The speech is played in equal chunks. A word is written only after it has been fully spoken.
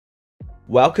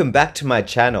Welcome back to my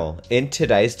channel. In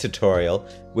today's tutorial,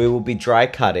 we will be dry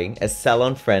cutting a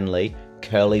salon-friendly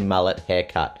curly mullet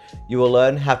haircut. You will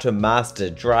learn how to master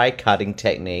dry cutting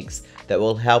techniques that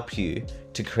will help you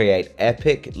to create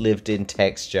epic lived-in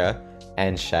texture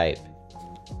and shape.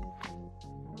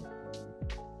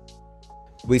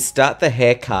 We start the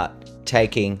haircut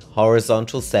taking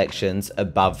horizontal sections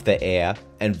above the ear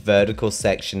and vertical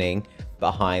sectioning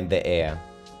behind the ear.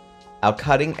 Our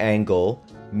cutting angle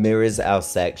mirrors our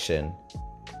section.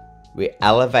 We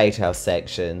elevate our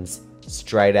sections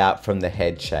straight out from the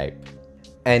head shape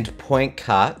and point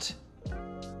cut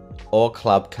or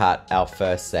club cut our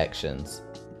first sections.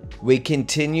 We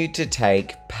continue to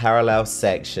take parallel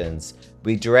sections.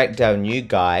 We direct our new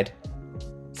guide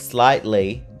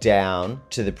slightly down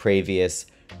to the previous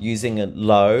using a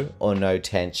low or no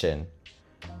tension.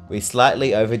 We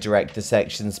slightly over direct the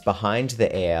sections behind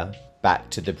the ear back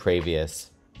to the previous,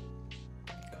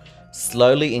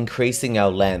 slowly increasing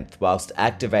our length whilst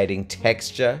activating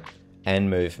texture and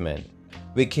movement.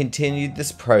 We continued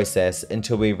this process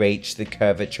until we reach the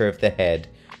curvature of the head,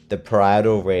 the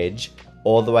parietal ridge,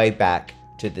 all the way back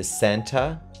to the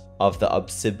center of the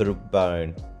occipital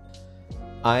bone.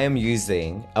 I am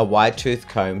using a wide tooth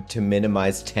comb to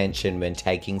minimize tension when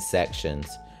taking sections.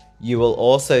 You will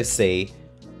also see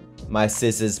my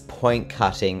scissors point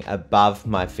cutting above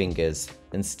my fingers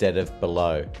instead of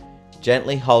below,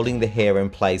 gently holding the hair in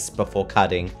place before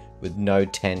cutting with no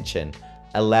tension,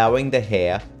 allowing the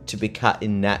hair to be cut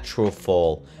in natural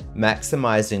fall,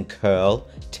 maximizing curl,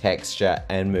 texture,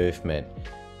 and movement,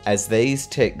 as these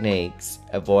techniques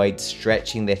avoid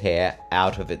stretching the hair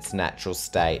out of its natural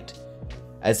state,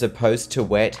 as opposed to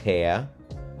wet hair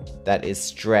that is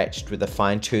stretched with a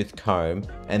fine-tooth comb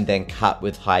and then cut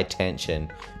with high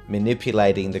tension,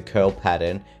 manipulating the curl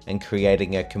pattern and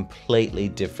creating a completely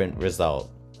different result.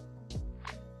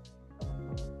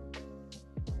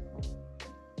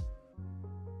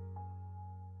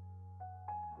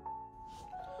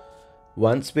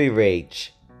 Once we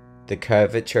reach the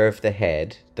curvature of the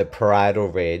head, the parietal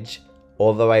ridge,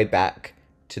 all the way back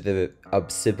to the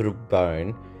occipital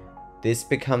bone, this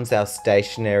becomes our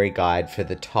stationary guide for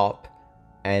the top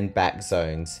and back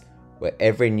zones, where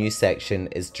every new section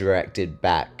is directed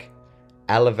back,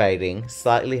 elevating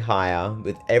slightly higher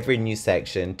with every new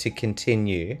section to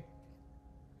continue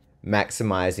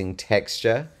maximizing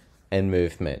texture and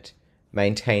movement,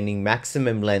 maintaining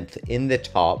maximum length in the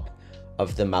top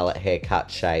of the mullet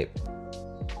haircut shape.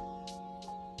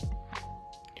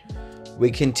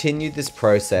 We continue this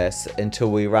process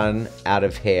until we run out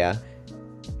of hair,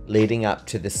 leading up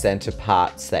to the center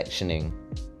part sectioning.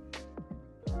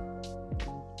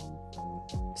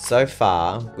 So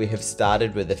far, we have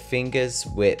started with a finger's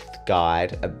width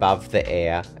guide above the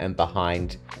ear and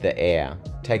behind the ear,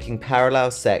 taking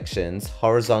parallel sections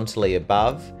horizontally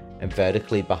above and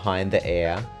vertically behind the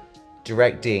ear,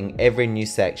 directing every new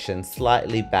section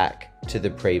slightly back to the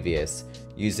previous,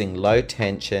 using low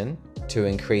tension to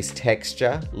increase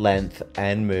texture, length,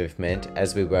 and movement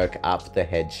as we work up the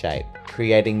head shape,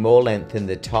 creating more length in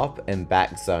the top and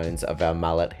back zones of our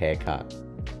mullet haircut.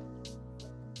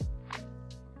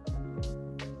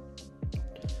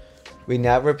 We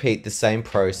now repeat the same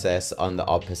process on the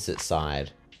opposite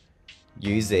side,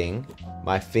 using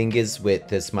my finger's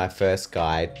width as my first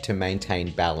guide to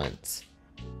maintain balance.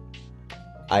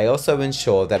 I also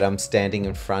ensure that I'm standing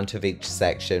in front of each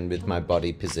section with my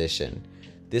body position.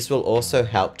 This will also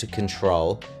help to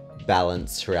control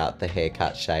balance throughout the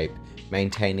haircut shape,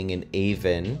 maintaining an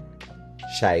even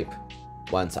shape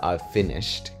once I've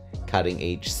finished cutting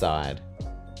each side.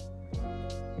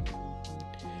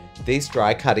 These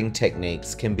dry cutting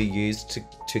techniques can be used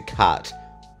to cut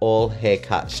all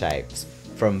haircut shapes,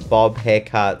 from bob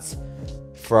haircuts,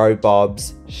 fro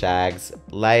bobs, shags,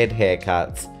 layered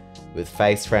haircuts, with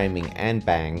face framing and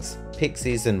bangs,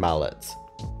 pixies and mullets.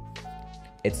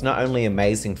 It's not only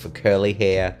amazing for curly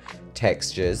hair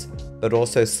textures, but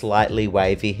also slightly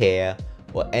wavy hair,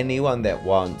 or anyone that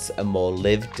wants a more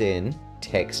lived-in,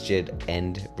 textured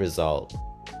end result.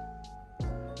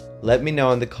 Let me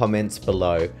know in the comments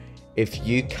below if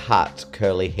you cut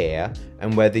curly hair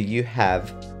and whether you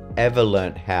have ever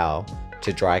learnt how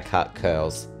to dry cut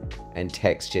curls and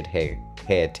textured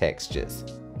hair textures.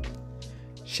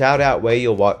 Shout out where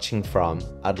you're watching from.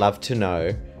 I'd love to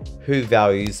know who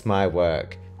values my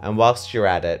work. And whilst you're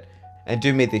at it, and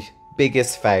do me the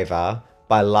biggest favor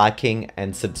by liking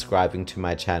and subscribing to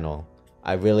my channel.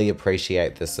 I really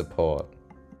appreciate the support.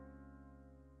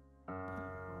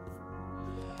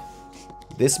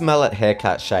 This mullet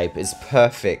haircut shape is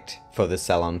perfect for the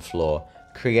salon floor,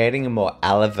 creating a more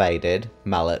elevated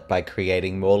mullet by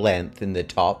creating more length in the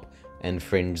top and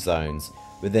fringe zones,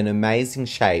 with an amazing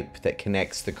shape that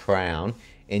connects the crown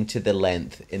into the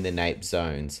length in the nape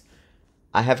zones.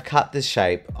 I have cut this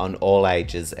shape on all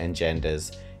ages and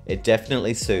genders. It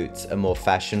definitely suits a more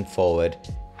fashion-forward,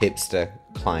 hipster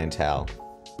clientele.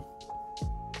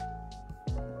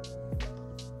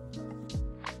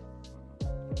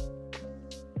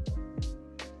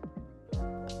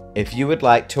 If you would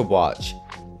like to watch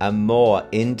a more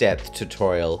in-depth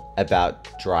tutorial about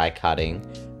dry cutting,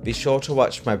 be sure to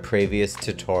watch my previous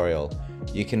tutorial.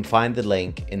 You can find the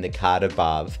link in the card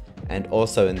above and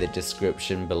also in the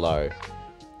description below.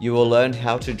 You will learn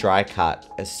how to dry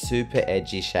cut a super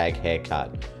edgy shag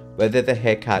haircut. Whether the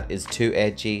haircut is too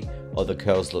edgy or the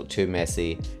curls look too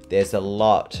messy, there's a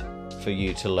lot for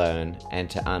you to learn and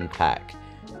to unpack.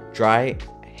 Dry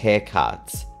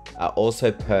haircuts are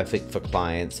also perfect for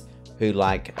clients who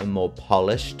like a more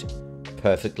polished,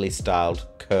 perfectly styled,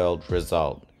 curled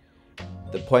result.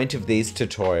 The point of these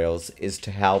tutorials is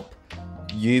to help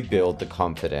you build the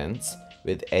confidence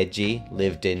with edgy,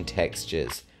 lived-in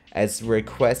textures, as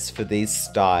requests for these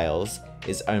styles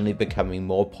is only becoming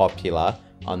more popular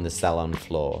on the salon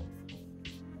floor.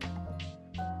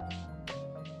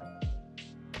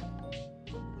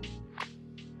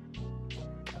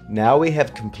 Now we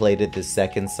have completed the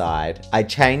second side, I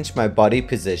changed my body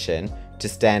position to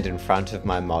stand in front of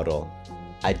my model.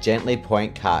 I gently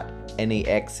point cut any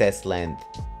excess length,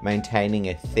 maintaining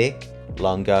a thick,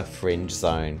 longer fringe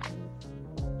zone.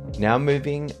 Now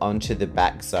moving on to the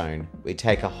back zone, we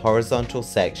take a horizontal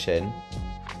section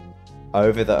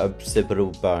over the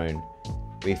occipital bone.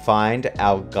 We find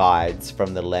our guides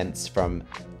from the lengths from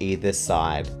either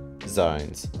side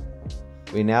zones.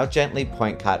 We now gently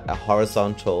point cut a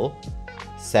horizontal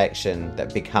section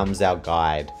that becomes our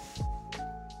guide.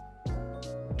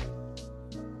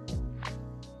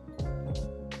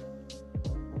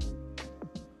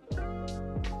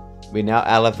 We now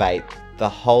elevate the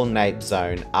whole nape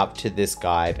zone up to this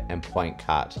guide and point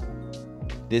cut.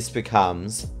 This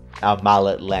becomes our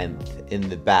mullet length in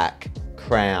the back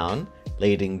crown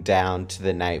leading down to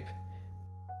the nape.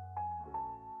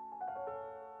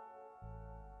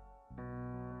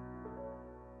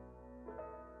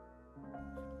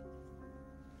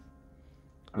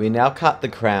 We now cut the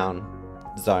crown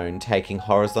zone, taking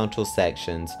horizontal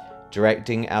sections,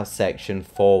 directing our section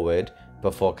forward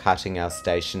before cutting our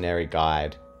stationary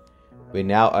guide. We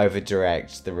now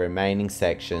over-direct the remaining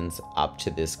sections up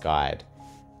to this guide.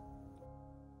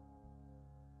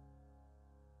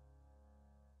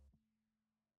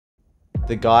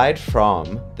 The guide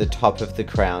from the top of the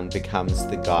crown becomes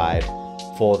the guide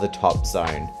for the top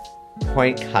zone,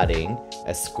 point cutting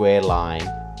a square line,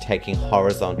 taking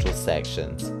horizontal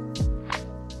sections.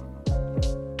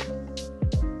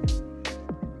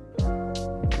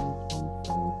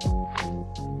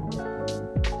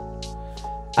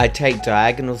 I take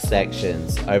diagonal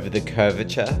sections over the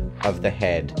curvature of the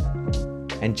head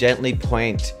and gently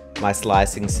point my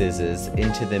slicing scissors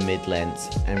into the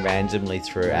mid-lengths and randomly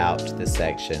throughout the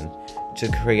section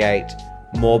to create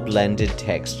more blended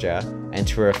texture and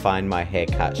to refine my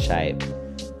haircut shape.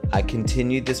 I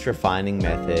continued this refining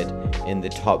method in the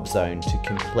top zone to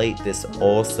complete this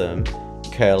awesome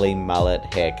curly mullet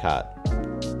haircut.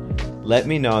 Let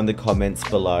me know in the comments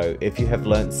below if you have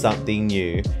learnt something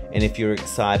new and if you're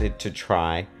excited to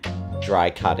try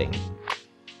dry cutting.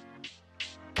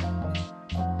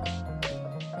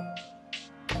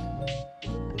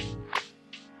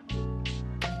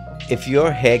 If you're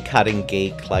a hair cutting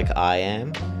geek like I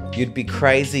am, you'd be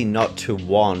crazy not to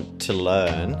want to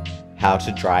learn how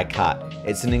to dry cut.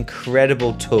 It's an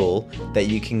incredible tool that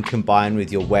you can combine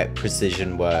with your wet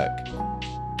precision work.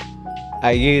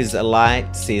 I use a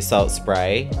light sea salt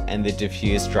spray and the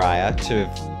diffuse dryer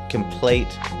to complete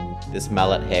this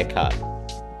mullet haircut.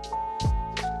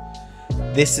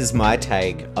 This is my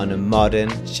take on a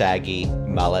modern shaggy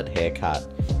mullet haircut.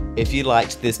 If you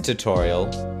liked this tutorial,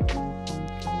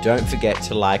 don't forget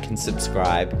to like and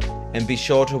subscribe, and be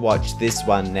sure to watch this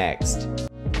one next.